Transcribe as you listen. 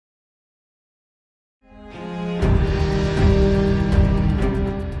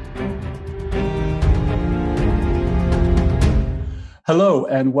Hello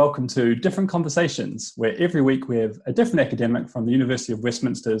and welcome to Different Conversations, where every week we have a different academic from the University of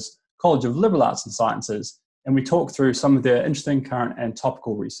Westminster's College of Liberal Arts and Sciences, and we talk through some of their interesting current and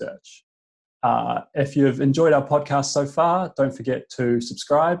topical research. If you've enjoyed our podcast so far, don't forget to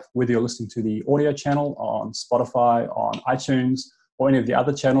subscribe, whether you're listening to the audio channel on Spotify, on iTunes, or any of the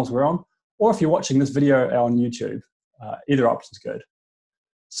other channels we're on, or if you're watching this video on YouTube. Either option's good.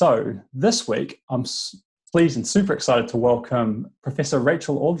 So this week, I'm pleased and super excited to welcome Professor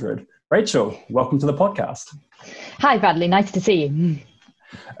Rachel Aldred. Rachel, welcome to the podcast. Hi, Bradley. Nice to see you.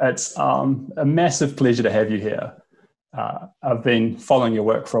 It's a massive pleasure to have you here. I've been following your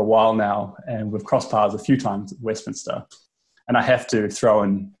work for a while now, and we've crossed paths a few times at Westminster. And I have to throw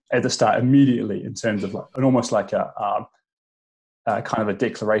in at the start immediately in terms of almost like a kind of a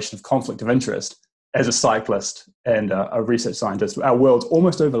declaration of conflict of interest. As a cyclist and a research scientist, our worlds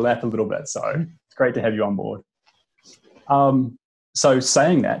almost overlap a little bit. So it's great to have you on board. So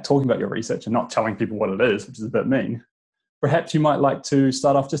saying that, talking about your research and not telling people what it is, which is a bit mean, perhaps you might like to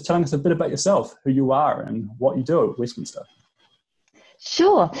start off just telling us a bit about yourself, who you are and what you do at Westminster.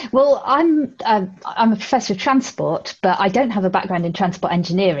 Sure. Well, I'm a professor of transport, but I don't have a background in transport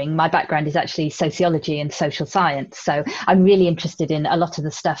engineering. My background is actually sociology and social science. So I'm really interested in a lot of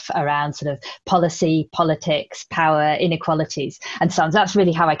the stuff around sort of policy, politics, power, inequalities. And so that's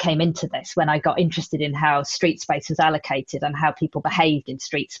really how I came into this, when I got interested in how street space was allocated and how people behaved in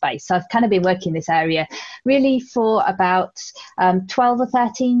street space. So I've kind of been working in this area really for about 12 or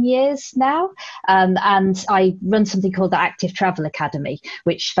 13 years now. And I run something called the Active Travel Academy,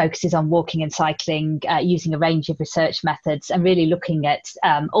 which focuses on walking and cycling using a range of research methods and really looking at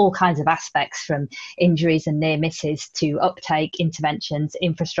all kinds of aspects, from injuries and near misses to uptake, interventions,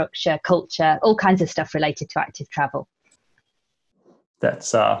 infrastructure, culture, all kinds of stuff related to active travel.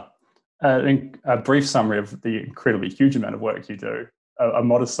 That's a brief summary of the incredibly huge amount of work you do, a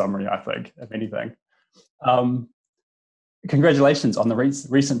modest summary, I think, if anything. Congratulations on the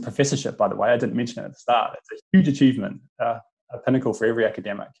recent professorship, by the way. I didn't mention it at the start. It's a huge achievement. A pinnacle for every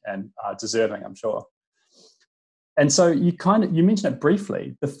academic, and deserving, I'm sure. And so you mentioned it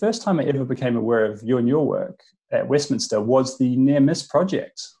briefly. The first time I ever became aware of you and your work at Westminster was the Near Miss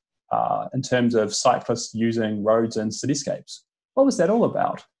project, in terms of cyclists using roads and cityscapes. What was that all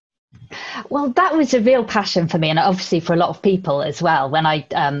about? Well, that was a real passion for me, and obviously for a lot of people as well. When I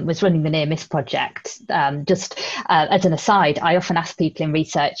was running the Near Miss project, as an aside, I often ask people in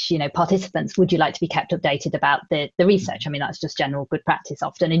research, participants, would you like to be kept updated about the research? I mean, that's just general good practice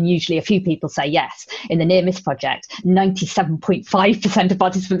often, and usually a few people say yes. In the Near Miss project, 97.5% of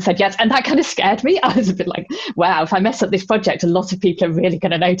participants said yes, and that kind of scared me. I was a bit like, wow, if I mess up this project, a lot of people are really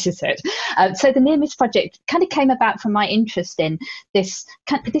going to notice it. So the Near Miss project kind of came about from my interest in this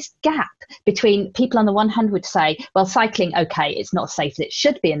gap between people on the one hand would say, well, cycling, okay, it's not as safe as it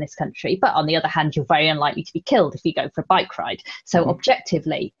should be in this country, but on the other hand, you're very unlikely to be killed if you go for a bike ride. So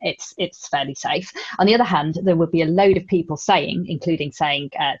objectively, it's fairly safe. On the other hand, there would be a load of people including saying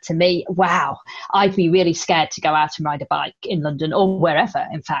to me, wow, I'd be really scared to go out and ride a bike in London or wherever,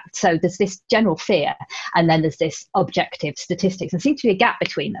 in fact. So there's this general fear, and then there's this objective statistics. There seems to be a gap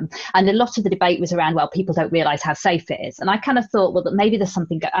between them. And a lot of the debate was around, well, people don't realise how safe it is. And I kind of thought, well, that maybe there's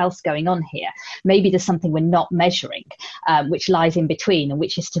something else going on here. Maybe there's something we're not measuring, which lies in between, and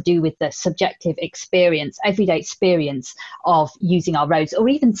which is to do with the subjective experience, everyday experience of using our roads, or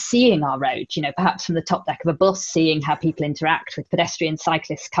even seeing our roads, perhaps from the top deck of a bus, seeing how people interact with pedestrians,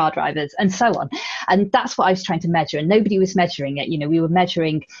 cyclists, car drivers, and so on. And that's what I was trying to measure, and nobody was measuring it.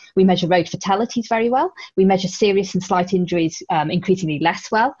 We measure road fatalities very well. We measure serious and slight injuries increasingly less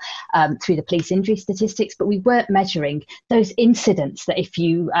well through the police injury statistics, but we weren't measuring those incidents that if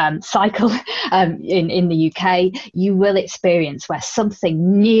you cycle in the UK, you will experience where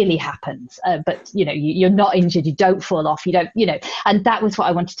something nearly happens, but you're not injured, you don't fall off, and that was what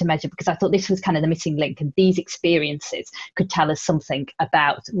I wanted to measure, because I thought this was kind of the missing link, and these experiences could tell us something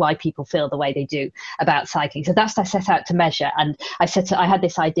about why people feel the way they do about cycling. So that's what I set out to measure, and I had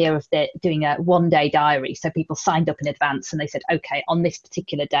this idea of doing a one-day diary. So people signed up in advance and they said, okay, on this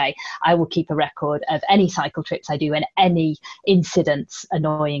particular day, I will keep a record of any cycle trips I do and any incidents,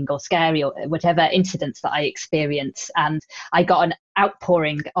 annoying or scary or whatever incidents that I experience. And I got an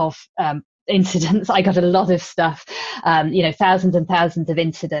outpouring of incidents. I got a lot of stuff, thousands and thousands of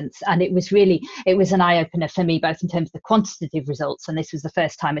incidents. And it was an eye opener for me, both in terms of the quantitative results. And this was the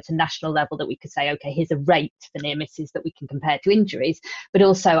first time at a national level that we could say, okay, here's a rate for near misses that we can compare to injuries. But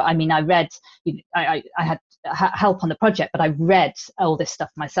also, I mean, I read, I had help on the project, but I read all this stuff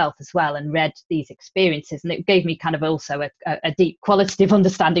myself as well, and read these experiences. And it gave me kind of also a deep qualitative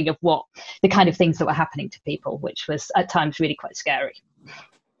understanding of what the kind of things that were happening to people, which was at times really quite scary.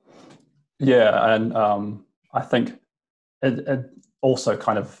 Yeah, and I think it also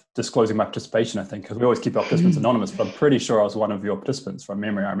kind of disclosing my participation, I think, because we always keep our participants anonymous, but I'm pretty sure I was one of your participants from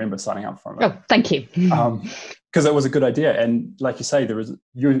memory. I remember signing up for it. Oh, thank you. Because it was a good idea. And like you say,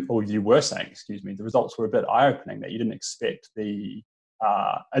 you were saying, the results were a bit eye-opening, that you didn't expect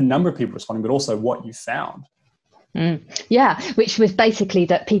a number of people responding, but also what you found. Yeah, which was basically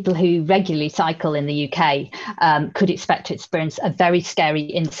that people who regularly cycle in the UK could expect to experience a very scary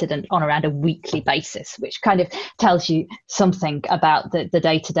incident on around a weekly basis, which kind of tells you something about the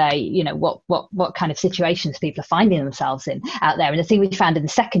day-to-day, what kind of situations people are finding themselves in out there. And the thing we found in the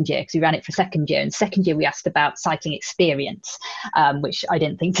second year, because we ran it for second year, in the second year we asked about cycling experience, which I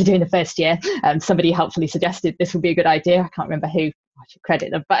didn't think to do in the first year. Somebody helpfully suggested this would be a good idea. I can't remember who. I should credit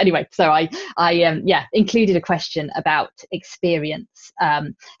them, but anyway, so I included a question about experience,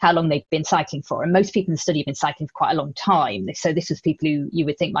 how long they've been cycling for, and most people in the study have been cycling for quite a long time. So this was people who you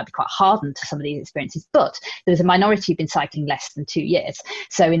would think might be quite hardened to some of these experiences, but there was a minority who'd been cycling less than 2 years.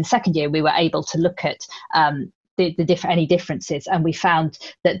 So in the second year, we were able to look at any differences, and we found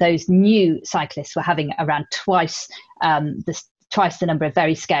that those new cyclists were having around twice the number of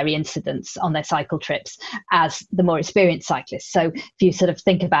very scary incidents on their cycle trips as the more experienced cyclists. So if you sort of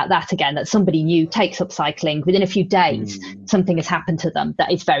think about that again, that somebody new takes up cycling, within a few days, something has happened to them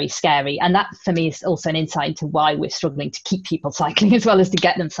that is very scary. And that for me is also an insight into why we're struggling to keep people cycling as well as to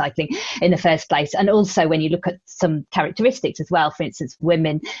get them cycling in the first place. And also when you look at some characteristics as well, for instance,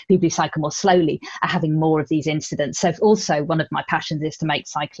 women, people who cycle more slowly are having more of these incidents. So also one of my passions is to make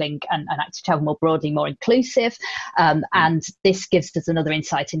cycling and active travel more broadly more inclusive. And this gives us another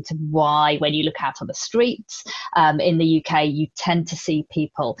insight into why, when you look out on the streets in the UK, you tend to see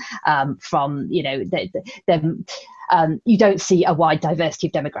people from, you don't see a wide diversity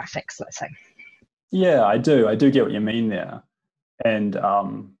of demographics, let's say. Yeah, I do get what you mean there. And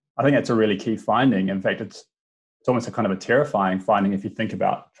I think that's a really key finding. In fact, it's almost a kind of a terrifying finding if you think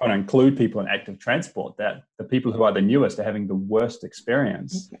about trying to include people in active transport, that the people who are the newest are having the worst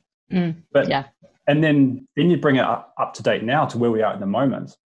experience. But yeah. And then you bring it up to date now to where we are at the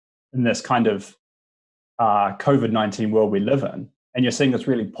moment in this kind of COVID-19 world we live in. And you're seeing this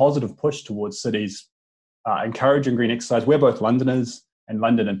really positive push towards cities encouraging green exercise. We're both Londoners, and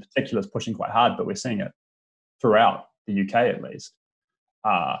London in particular is pushing quite hard, but we're seeing it throughout the UK at least.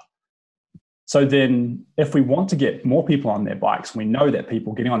 So then if we want to get more people on their bikes, we know that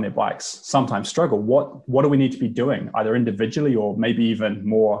people getting on their bikes sometimes struggle. What do we need to be doing, either individually or maybe even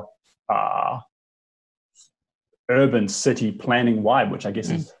more urban city planning wide, which I guess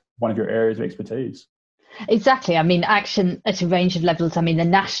is one of your areas of expertise? Exactly. I mean, action at a range of levels. I mean, the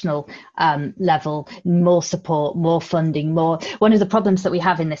national level, more support, more funding, more. One of the problems that we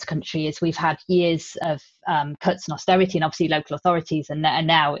have in this country is we've had years of cuts and austerity, and obviously local authorities are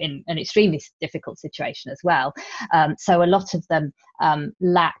now in an extremely difficult situation as well. So a lot of them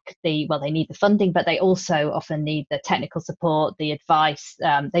lack they need the funding, but they also often need the technical support, the advice.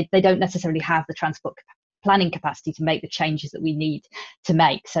 They don't necessarily have the transport planning capacity to make the changes that we need to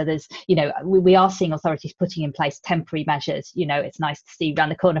make. So there's, we are seeing authorities putting in place temporary measures. It's nice to see around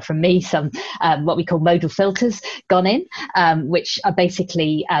the corner from me some what we call modal filters gone in, which are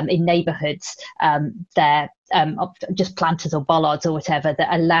basically in neighbourhoods, they're just planters or bollards or whatever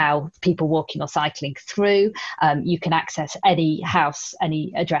that allow people walking or cycling through. You can access any house,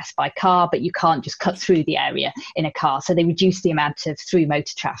 any address by car, but you can't just cut through the area in a car. So they reduce the amount of through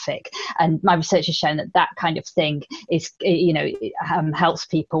motor traffic. And my research has shown that kind of thing is, it helps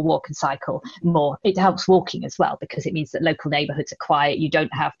people walk and cycle more. It helps walking as well, because it means that local neighbourhoods are quiet. You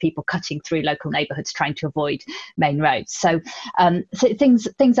don't have people cutting through local neighbourhoods trying to avoid main roads. So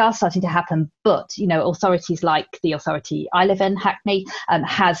things are starting to happen, but authorities like the authority I live in, Hackney,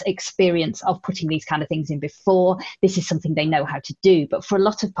 has experience of putting these kind of things in before. This is something they know how to do. But for a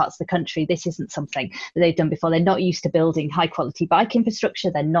lot of parts of the country, this isn't something that they've done before. They're not used to building high quality bike infrastructure.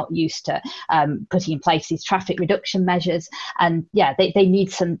 They're not used to putting in place these traffic reduction measures. And yeah, they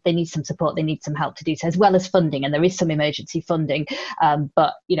need some support. They need some help to do so, as well as funding. And there is some emergency funding,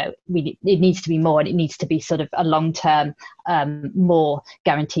 but it needs to be more, and it needs to be sort of a long-term more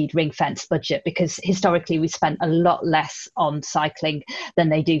guaranteed ring fence budget, because historically we spent a lot less on cycling than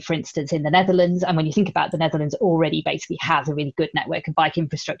they do, for instance, in the Netherlands. And when you think about the Netherlands already basically has a really good network of bike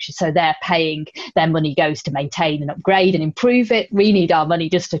infrastructure, so they're paying, their money goes to maintain and upgrade and improve it. We need our money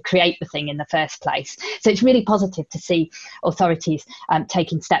just to create the thing in the first place. So it's really positive to see authorities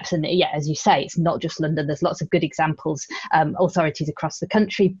taking steps. And yeah, as you say, it's not just London. There's lots of good examples, authorities across the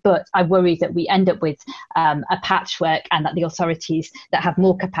country. But I worry that we end up with a patchwork, and that the authorities that have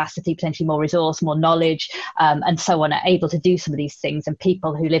more capacity, potentially more resource, more knowledge, and so on, are able to do some of these things, and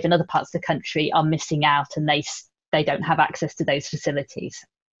people who live in other parts of the country are missing out, and they don't have access to those facilities.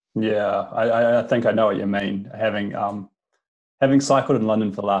 Yeah, I think I know what you mean. Having cycled in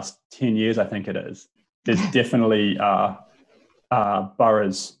London for the last 10 years, I think it is, there's definitely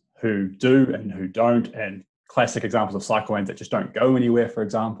boroughs who do and who don't, and classic examples of cycle lanes that just don't go anywhere, for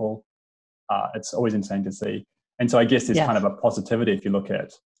example. It's always insane to see. And so I guess there's kind of a positivity if you look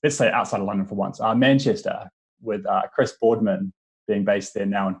at, let's say outside of London for once, Manchester, with Chris Boardman being based there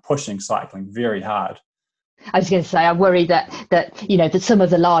now and pushing cycling very hard. I was going to say, I worry that some of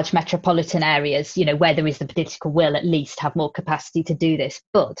the large metropolitan areas, where there is the political will, at least have more capacity to do this.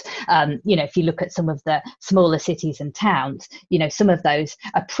 But if you look at some of the smaller cities and towns, some of those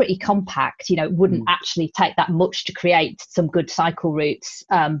are pretty compact. It wouldn't actually take that much to create some good cycle routes.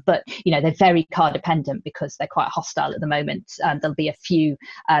 But they're very car dependent because they're quite hostile at the moment. There'll be a few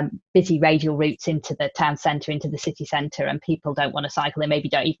busy radial routes into the town centre, into the city centre, and people don't want to cycle. They maybe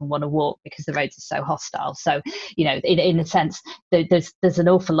don't even want to walk because the roads are so hostile. So, in a sense, there's an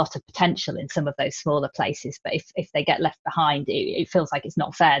awful lot of potential in some of those smaller places. But if they get left behind, it feels like it's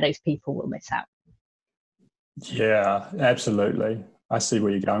not fair. Those people will miss out. Yeah, absolutely. I see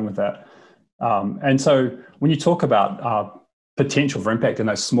where you're going with that. And so when you talk about potential for impact in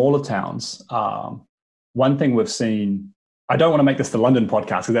those smaller towns, one thing we've seen, I don't want to make this the London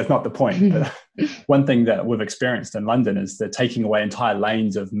podcast because that's not the point. But one thing that we've experienced in London is they're taking away entire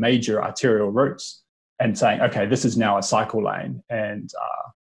lanes of major arterial routes and saying, okay, this is now a cycle lane, and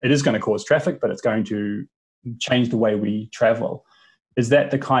it is going to cause traffic, but it's going to change the way we travel. Is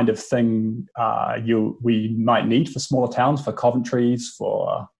that the kind of thing we might need for smaller towns, for Coventry's,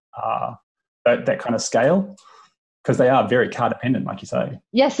 for that kind of scale? Because they are very car dependent, like you say.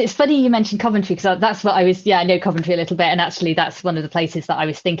 Yes, it's funny you mentioned Coventry, because that's what I know Coventry a little bit, and actually that's one of the places that I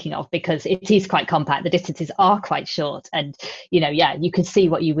was thinking of, because it is quite compact. The distances are quite short, and you can see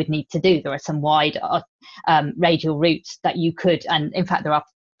what you would need to do. There are some wide radial routes that you could, and in fact there are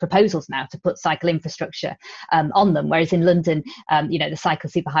proposals now to put cycle infrastructure on them, whereas in London, the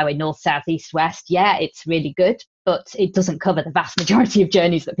cycle superhighway north, south, east, west, it's really good, but it doesn't cover the vast majority of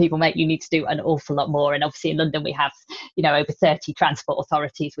journeys that people make. You need to do an awful lot more. And obviously in London we have over 30 transport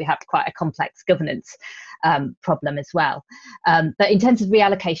authorities. We have quite a complex governance problem as well. But in terms of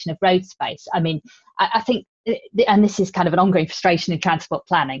reallocation of road space, I think, and this is kind of an ongoing frustration in transport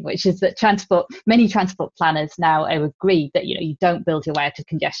planning, which is that many transport planners now are agreed that you don't build your way out of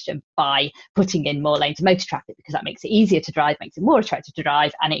congestion by putting in more lanes of motor traffic, because that makes it easier to drive, makes it more attractive to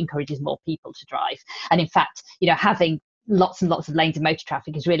drive, and it encourages more people to drive. And in fact, having lots and lots of lanes of motor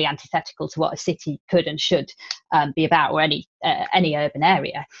traffic is really antithetical to what a city could and should be about, or any urban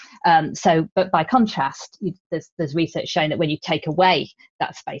area. But by contrast, there's research showing that when you take away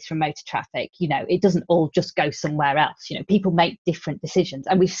that space from motor traffic, it doesn't all just go somewhere else. People make different decisions,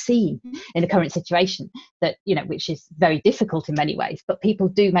 and we've seen in the current situation that which is very difficult in many ways, but people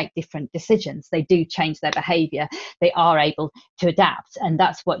do make different decisions. They do change their behaviour. They are able to adapt, and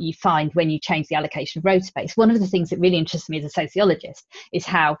that's what you find when you change the allocation of road space. One of the things that really interests me as a sociologist is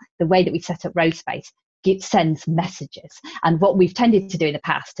how the way that we set up road space sends messages. And what we've tended to do in the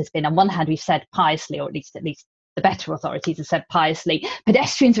past has been, on one hand, we've said piously, or at least the better authorities have said piously,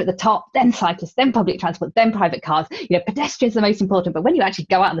 pedestrians are at the top, then cyclists, then public transport, then private cars. Pedestrians are the most important. But when you actually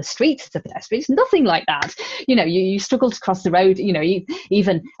go out on the streets as a pedestrian, it's nothing like that. You struggle to cross the road.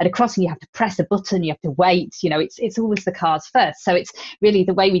 Even at a crossing, you have to press a button, you have to wait. It's always the cars first. So it's really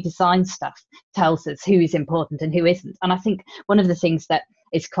the way we design stuff tells us who is important and who isn't. And I think one of the things that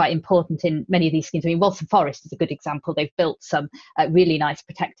is quite important in many of these schemes. Waltham Forest is a good example. They've built some really nice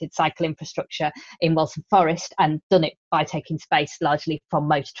protected cycle infrastructure in Waltham Forest, and done it by taking space largely from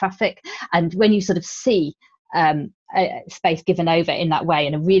motor traffic. And when you sort of see space given over in that way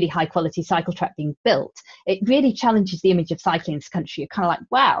and a really high quality cycle track being built, it really challenges the image of cycling in this country. You're kind of like,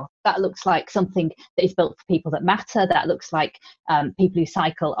 wow, that looks like something that is built for people that matter. That looks like people who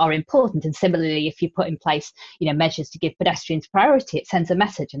cycle are important. And similarly, if you put in place, measures to give pedestrians priority, it sends a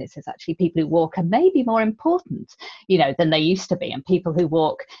message and it says actually people who walk are maybe more important, than they used to be, and people who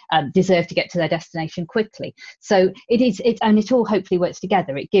walk deserve to get to their destination quickly. So it all hopefully works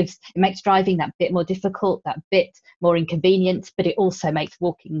together. It makes driving that bit more difficult, that bit more inconvenient, but it also makes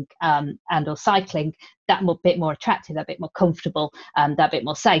walking and or cycling that bit more attractive, that bit more comfortable, that bit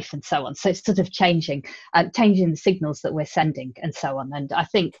more safe, and so on. So it's sort of changing the signals that we're sending, and so on. And I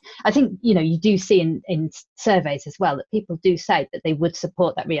think you do see in surveys as well that people do say that they would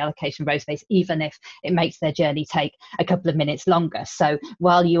support that reallocation of road space, even if it makes their journey take a couple of minutes longer. So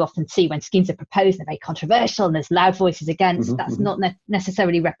while you often see when schemes are proposed, they're very controversial and there's loud voices against, that's not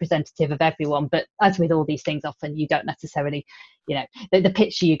necessarily representative of everyone. But as with all these things, often you don't necessarily, the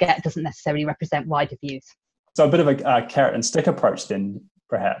picture you get doesn't necessarily represent wider views. So a bit of a carrot and stick approach then,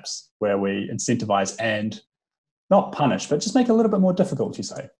 perhaps, where we incentivize and not punish, but just make it a little bit more difficult, you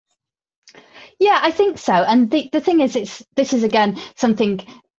say? Yeah, I think so. And the thing is, this is, again, something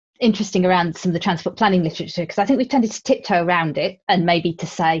interesting around some of the transport planning literature, because I think we've tended to tiptoe around it and maybe to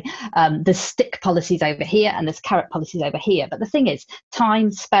say there's stick policies over here and there's carrot policies over here. But the thing is,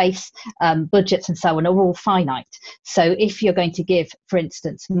 time, space, budgets and so on are all finite. So if you're going to give, for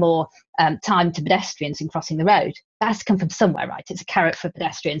instance, more time to pedestrians in crossing the road, that has to come from somewhere, right? It's a carrot for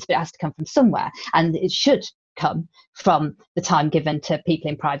pedestrians, but it has to come from somewhere. And it should come from the time given to people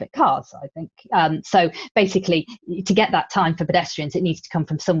in private cars, I think. So basically, to get that time for pedestrians, it needs to come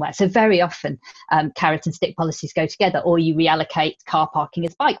from somewhere. So very often, carrot and stick policies go together, or you reallocate car parking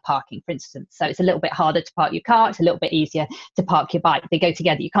as bike parking, for instance. So it's a little bit harder to park your car, it's a little bit easier to park your bike. They go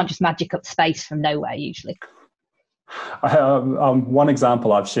together. You can't just magic up space from nowhere, usually. One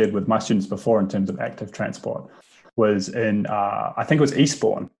example I've shared with my students before in terms of active transport was in, I think it was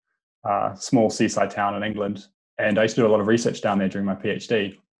Eastbourne, small seaside town in England. And I used to do a lot of research down there during my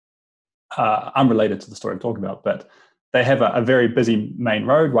PhD, unrelated to the story I'm talking about, but they have a very busy main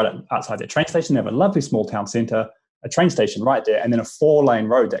road right outside their train station. They have a lovely small town centre, a train station right there, and then a 4-lane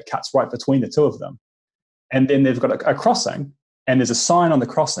road that cuts right between the two of them. And then they've got a crossing, and there's a sign on the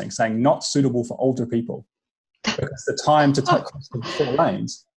crossing saying not suitable for older people, because the time to cross the 4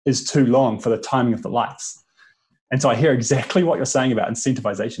 lanes is too long for the timing of the lights. And so I hear exactly what you're saying about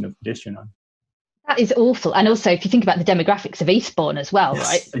incentivization of pedestrian. That is awful. And also, if you think about the demographics of Eastbourne as well, yes,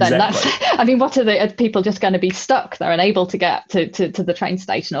 right? Then exactly. What are people just going to be stuck? They're unable to get to the train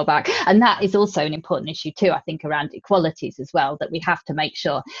station or back. And that is also an important issue too, I think, around equalities as well, that we have to make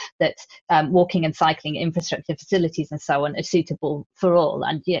sure that walking and cycling infrastructure, facilities and so on are suitable for all.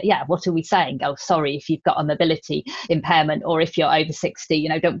 And what are we saying? Oh, sorry, if you've got a mobility impairment or if you're over 60,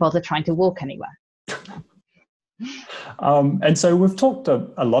 don't bother trying to walk anywhere. And so we've talked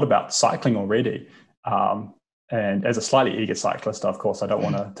a lot about cycling already. And as a slightly eager cyclist, of course, I don't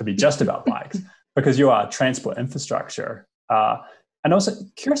want to be just about bikes, because you are transport infrastructure. And also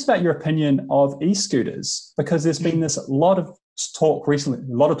curious about your opinion of e-scooters, because there's been this lot of talk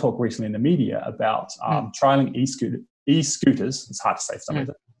recently in the media about trialing e-scooters. It's hard to say for some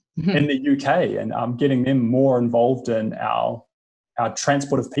reason, in the UK, and getting them more involved in our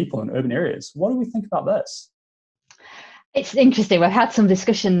transport of people in urban areas. What do we think about this? It's interesting. We've had some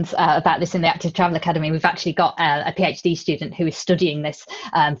discussions about this in the Active Travel Academy. We've actually got a PhD student who is studying this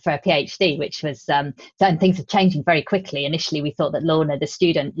for a PhD, which was, and things are changing very quickly. Initially, we thought that Lorna, the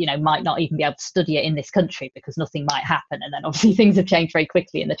student, might not even be able to study it in this country because nothing might happen. And then obviously things have changed very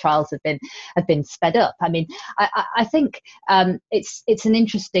quickly and the trials have been sped up. I mean, I think it's an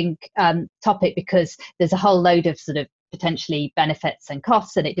interesting topic, because there's a whole load of sort of potentially benefits and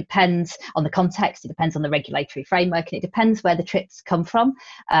costs, and it depends on the context, it depends on the regulatory framework, and it depends where the trips come from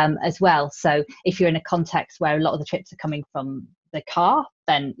as well. So if you're in a context where a lot of the trips are coming from the car,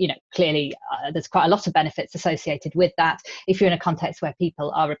 then clearly there's quite a lot of benefits associated with that. If you're in a context where people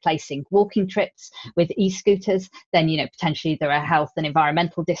are replacing walking trips with e-scooters, then potentially there are health and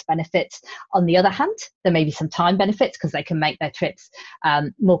environmental disbenefits. On the other hand, there may be some time benefits because they can make their trips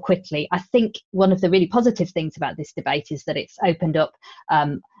more quickly. I think one of the really positive things about this debate is that it's opened up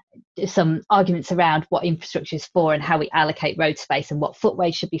some arguments around what infrastructure is for and how we allocate road space and what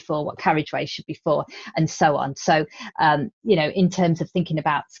footways should be for, what carriageways should be for, and so on. So, in terms of thinking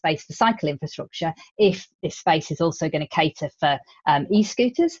about space for cycle infrastructure, if this space is also going to cater for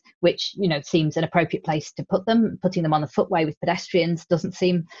e-scooters, which, seems an appropriate place to put them, putting them on the footway with pedestrians doesn't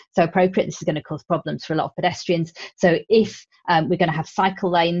seem so appropriate. This is going to cause problems for a lot of pedestrians. So if we're going to have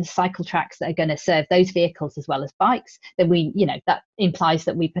cycle lanes, cycle tracks that are going to serve those vehicles as well as bikes, then that implies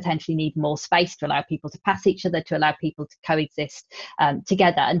that we potentially need more space to allow people to pass each other, to allow people to coexist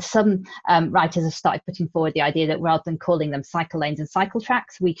together. And some writers have started putting forward the idea that rather than calling them cycle lanes and cycle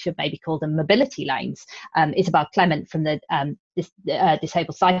tracks, we should maybe call them mobility lanes. Isabel Clement from the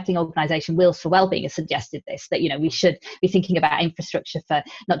disabled cycling organisation Wheels for Wellbeing has suggested this, that we should be thinking about infrastructure for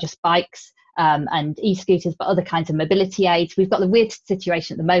not just bikes and e-scooters, but other kinds of mobility aids. We've got the weird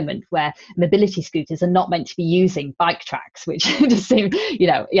situation at the moment where mobility scooters are not meant to be using bike tracks, which just seem,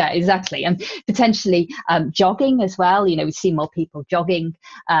 exactly. And potentially jogging as well. We see more people jogging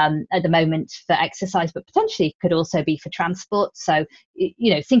at the moment for exercise, but potentially could also be for transport. So,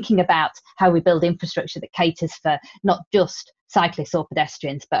 thinking about how we build infrastructure that caters for not just cyclists or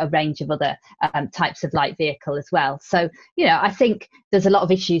pedestrians, but a range of other types of light vehicle as well. So, I think there's a lot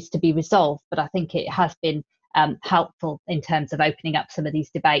of issues to be resolved, but I think it has been helpful in terms of opening up some of these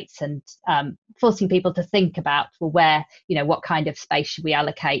debates and forcing people to think about, well, where, what kind of space should we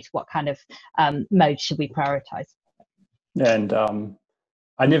allocate? What kind of modes should we prioritize? And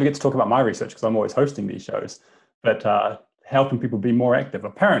I never get to talk about my research because I'm always hosting these shows, but helping people be more active.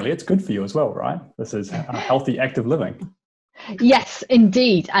 Apparently it's good for you as well, right? This is healthy, active living. Yes,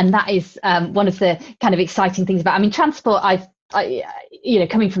 indeed. And that is one of the kind of exciting things about, transport,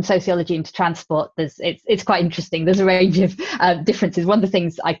 coming from sociology into transport, it's quite interesting. There's a range of differences. One of the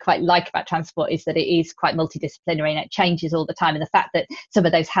things I quite like about transport is that it is quite multidisciplinary and it changes all the time. And the fact that some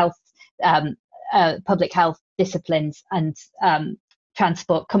of those public health disciplines and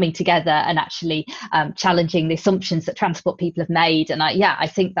transport coming together and actually challenging the assumptions that transport people have made. And I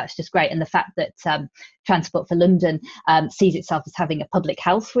think that's just great. And the fact that Transport for London sees itself as having a public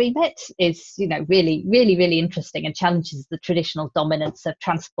health remit is, really, really, really interesting and challenges the traditional dominance of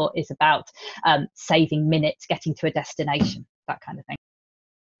transport is about saving minutes, getting to a destination, that kind of thing.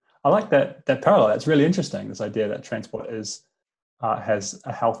 I like that parallel. That's really interesting, this idea that transport has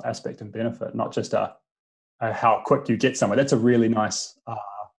a health aspect and benefit, not just how quick you get somewhere. That's a really nice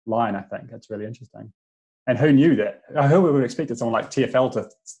line, I think. That's really interesting. And who knew that? Who would have expected someone like TfL to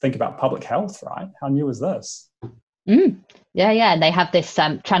think about public health, right? How new is this? Yeah. And they have this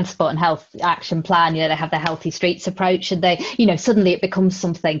transport and health action plan. They have the healthy streets approach, and they, suddenly it becomes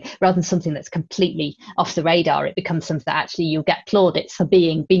something rather than something that's completely off the radar. It becomes something that actually you'll get plaudits for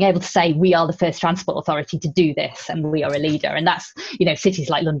being able to say we are the first transport authority to do this, and we are a leader. And that's,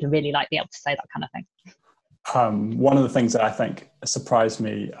 cities like London really like being able to say that kind of thing. One of the things that I think surprised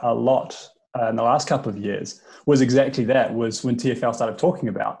me a lot in the last couple of years was exactly that, was when TfL started talking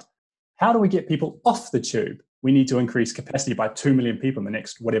about how do we get people off the tube? We need to increase capacity by 2 million people in the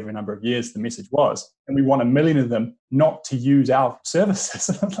next whatever number of years the message was. And we want 1 million of them not to use our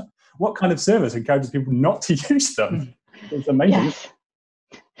services. What kind of service encourages people not to use them? It's amazing.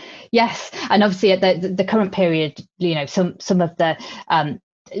 Yes. And obviously at the current period, some of the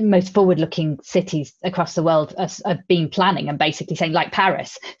most forward-looking cities across the world have been planning and basically saying, like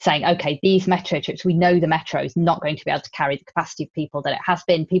Paris, saying, okay, these metro trips, we know the metro is not going to be able to carry the capacity of people that it has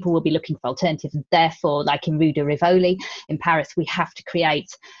been. People will be looking for alternatives. And therefore, like in Rue de Rivoli in Paris, we have to create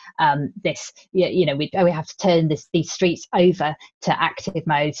we have to turn these streets over to active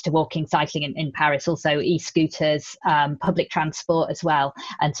modes, to walking, cycling in Paris, also e-scooters, public transport as well,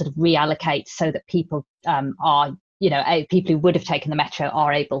 and sort of reallocate so that people are people who would have taken the metro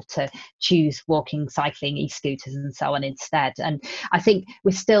are able to choose walking, cycling, e-scooters and so on instead. And I think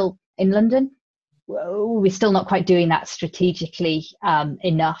we're still in London, we're still not quite doing that strategically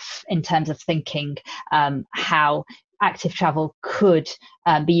enough in terms of thinking how active travel could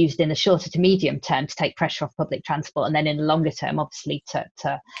be used in the shorter to medium term to take pressure off public transport, and then in the longer term, obviously,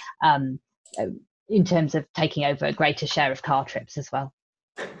 to in terms of taking over a greater share of car trips as well.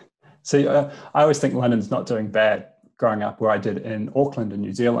 See, I always think London's not doing bad growing up where I did in Auckland in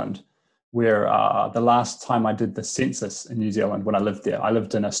New Zealand, where the last time I did the census in New Zealand when I lived there, I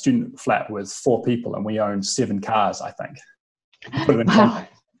lived in a student flat with 4 people and we owned 7 cars, I think. Wow.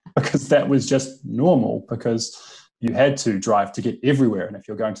 Because that was just normal, because you had to drive to get everywhere. And if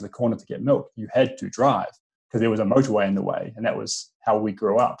you're going to the corner to get milk, you had to drive because there was a motorway in the way. And that was how we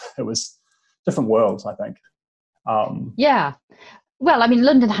grew up. It was different worlds, I think. Well, I mean,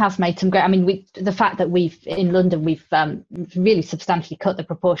 London has made some great. I mean, the fact that in London we've really substantially cut the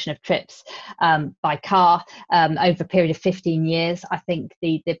proportion of trips by car over a period of 15 years. I think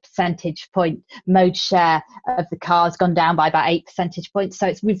the percentage point mode share of the car has gone down by about 8 percentage points.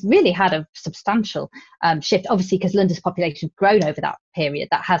 So we've really had a substantial shift. Obviously, because London's population has grown over that period,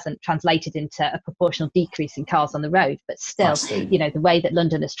 that hasn't translated into a proportional decrease in cars on the road. But still, the way that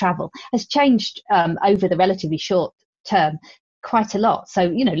London has travelled has changed over the relatively short term quite a lot. So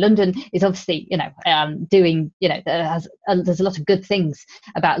London is obviously doing there's a lot of good things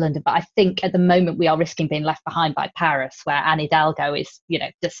about London, but I think at the moment we are risking being left behind by Paris, where Anne Hidalgo is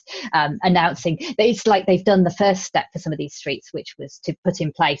just announcing that it's like they've done the first step for some of these streets, which was to put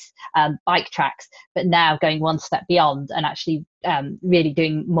in place bike tracks, but now going one step beyond and actually really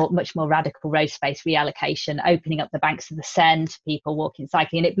doing much more radical road space reallocation, opening up the banks of the Seine to people walking,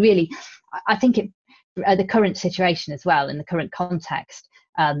 cycling. And it really, I think the current situation as well, in the current context,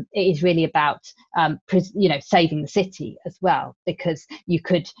 it is really about saving the city as well, because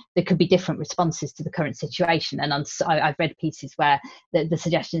there could be different responses to the current situation. And I've read pieces where the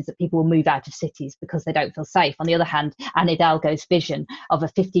suggestion is that people will move out of cities because they don't feel safe. On the other hand, Anne Hidalgo's vision of a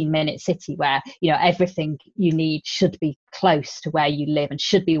 15-minute city where everything you need should be close to where you live and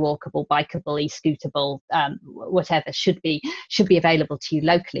should be walkable, bikeable, e-scootable, whatever should be available to you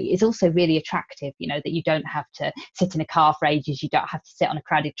locally is also really attractive. That you don't have to sit in a car for ages, you don't have to sit on a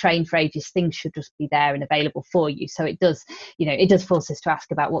crowded train for ages. Things should just be there and available for you. So it does force us to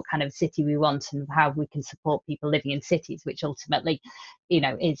ask about what kind of city we want and how we can support people living in cities, which ultimately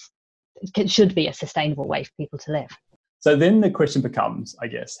should be a sustainable way for people to live. So then the question becomes, I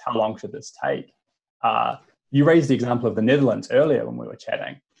guess, how long should this take? You raised the example of the Netherlands earlier when we were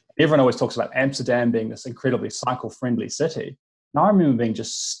chatting. Everyone always talks about Amsterdam being this incredibly cycle-friendly city. And I remember being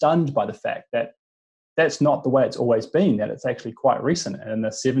just stunned by the fact that that's not the way it's always been, that it's actually quite recent. And in the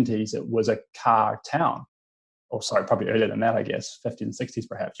 70s, it was a car town. Or sorry, probably earlier than that, I guess, 50s and 60s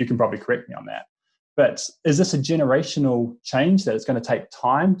perhaps. You can probably correct me on that. But is this a generational change that it's going to take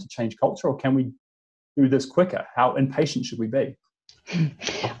time to change culture, or can we do this quicker? How impatient should we be?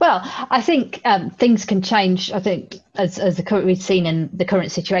 Well, I think things can change. I think as we've seen in the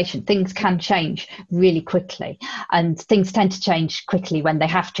current situation, things can change really quickly, and things tend to change quickly when they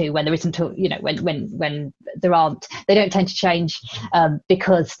have to. When there isn't, when there aren't, they don't tend to change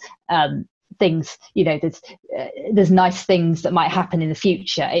because things, there's nice things that might happen in the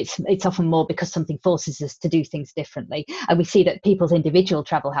future. It's often more because something forces us to do things differently. And we see that people's individual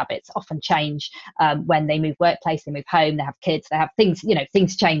travel habits often change when they move workplace, they move home, they have kids, they have things,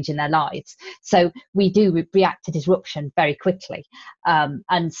 things change in their lives. So we do react to disruption very quickly.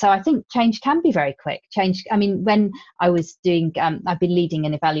 And so I think change can be very quick. I mean, when I was doing, I've been leading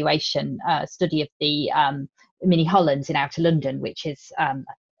an evaluation study of the Mini Hollands in Outer London, which is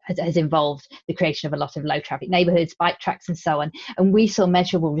has involved the creation of a lot of low traffic neighbourhoods, bike tracks and so on. And we saw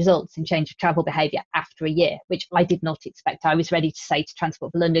measurable results in change of travel behaviour after a year, which I did not expect. I was ready to say to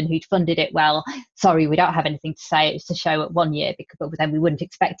Transport for London, who'd funded it, well, sorry, we don't have anything to say. It's to show at 1 year, but then we wouldn't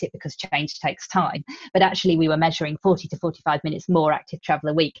expect it because change takes time. But actually we were measuring 40 to 45 minutes more active travel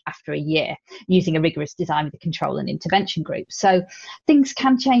a week after a year using a rigorous design with a control and intervention group. So things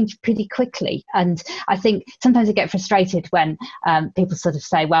can change pretty quickly. And I think sometimes I get frustrated when people sort of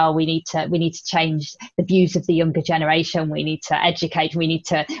say, well, we need to change the views of the younger generation. We need to educate. We need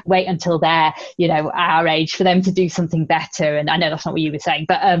to wait until they're, our age for them to do something better. And I know that's not what you were saying,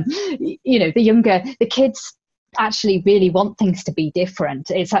 but the kids actually really want things to be different.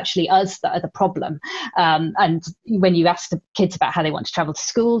 It's actually us that are the problem. And when you ask the kids about how they want to travel to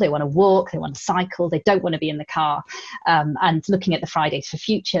school, they want to walk, they want to cycle, they don't want to be in the car. And looking at the Fridays for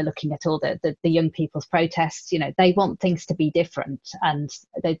Future, looking at all the young people's protests, they want things to be different, and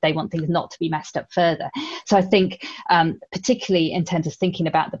they want things not to be messed up further. So I think particularly in terms of thinking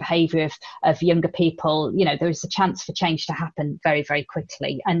about the behaviour of younger people, there is a chance for change to happen very, very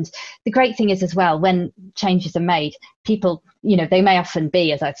quickly. And the great thing is as well, when changes are made, people, they may often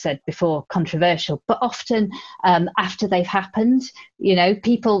be, as I've said before, controversial, but often after they've happened,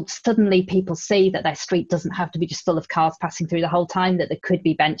 people see that their street doesn't have to be just full of cars passing through the whole time, that there could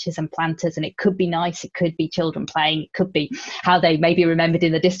be benches and planters, and it could be nice, it could be children playing, it could be how they maybe remembered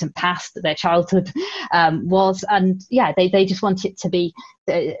in the distant past that their childhood was. And yeah, they just want it to be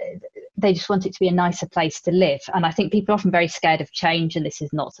a nicer place to live. And I think people are often very scared of change, and this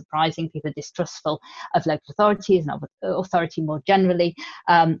is not surprising. People are distrustful of local authorities and of authority more generally.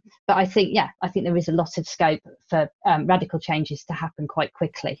 But I think there is a lot of scope for radical changes to happen quite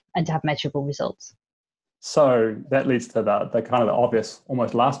quickly and to have measurable results. So that leads to the kind of the obvious,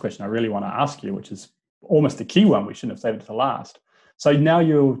 almost last question I really want to ask you, which is almost the key one. We shouldn't have saved it to last. So now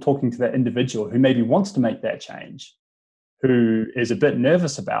you're talking to that individual who maybe wants to make that change, who is a bit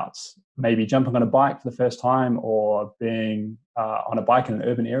nervous about maybe jumping on a bike for the first time or being on a bike in an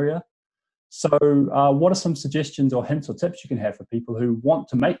urban area. So what are some suggestions or hints or tips you can have for people who want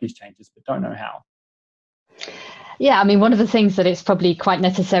to make these changes but don't know how? Yeah, I mean, one of the things that it's probably quite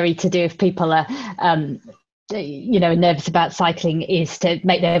necessary to do if people are nervous about cycling is to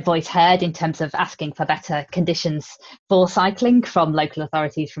make their voice heard in terms of asking for better conditions for cycling from local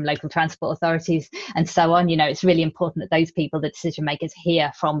authorities, from local transport authorities, and so on. It's really important that those people, the decision makers,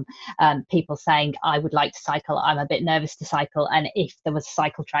 hear from people saying, I would like to cycle, I'm a bit nervous to cycle, and if there was a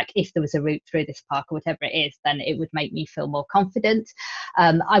cycle track, if there was a route through this park or whatever it is, then it would make me feel more confident.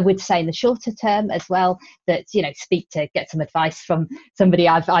 I would say in the shorter term as well that, get some advice from somebody.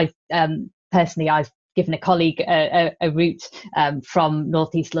 I've given a colleague a route from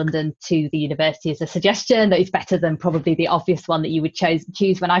northeast London to the university as a suggestion that is better than probably the obvious one that you would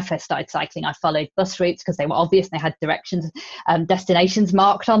choose. When I first started cycling, I followed bus routes because they were obvious and they had directions, destinations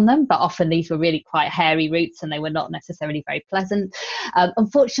marked on them, but often these were really quite hairy routes and they were not necessarily very pleasant.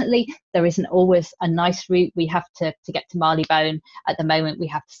 Unfortunately, there isn't always a nice route. We have to get to Marylebone. At the moment, we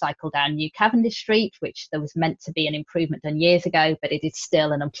have to cycle down New Cavendish Street, which there was meant to be an improvement done years ago, but it is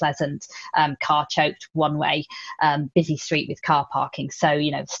still an unpleasant, car-choked, one-way, busy street with car parking. So,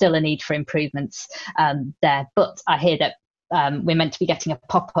 still a need for improvements there. But I hear that we're meant to be getting a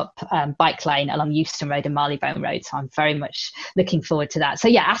pop-up bike lane along Euston Road and Marylebone Road. So I'm very much looking forward to that. So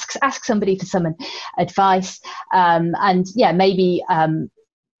yeah, ask somebody for some advice. And yeah, maybe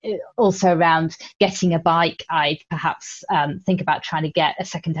also around getting a bike, I'd perhaps think about trying to get a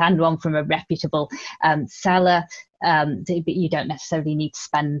second-hand one from a reputable seller. But you don't necessarily need to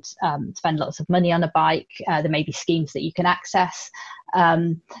spend lots of money on a bike. There may be schemes that you can access.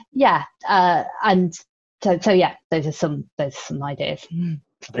 And so yeah, those are some ideas. I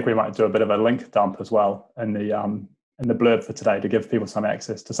think we might do a bit of a link dump as well in the blurb for today to give people some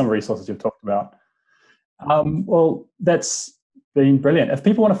access to some resources you've talked about. Well, that's been brilliant. If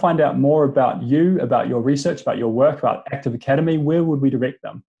people want to find out more about you, about your research, about your work, about Active Academy, where would we direct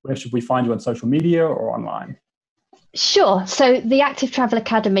them? Where should we find you on social media or online? Sure. So the Active Travel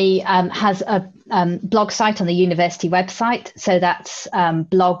Academy has a blog site on the university website. So that's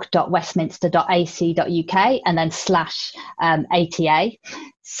blog.westminster.ac.uk and then /ATA.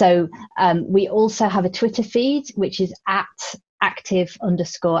 So we also have a Twitter feed, which is at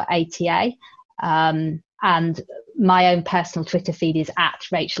active_ATA. And my own personal Twitter feed is at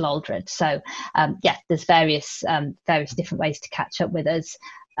Rachel Aldred. So there's various different ways to catch up with us.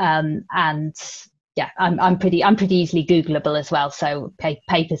 And yeah, I'm pretty easily Googleable as well. So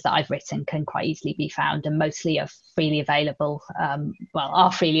papers that I've written can quite easily be found, and mostly are freely available.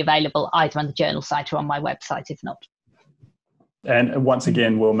 Are freely available either on the journal site or on my website, if not. And once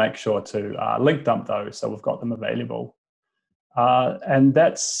again, we'll make sure to link dump those so we've got them available. And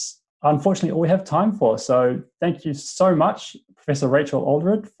that's unfortunately all we have time for. So thank you so much, Professor Rachel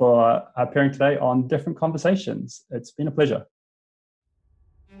Aldred, for appearing today on Different Conversations. It's been a pleasure.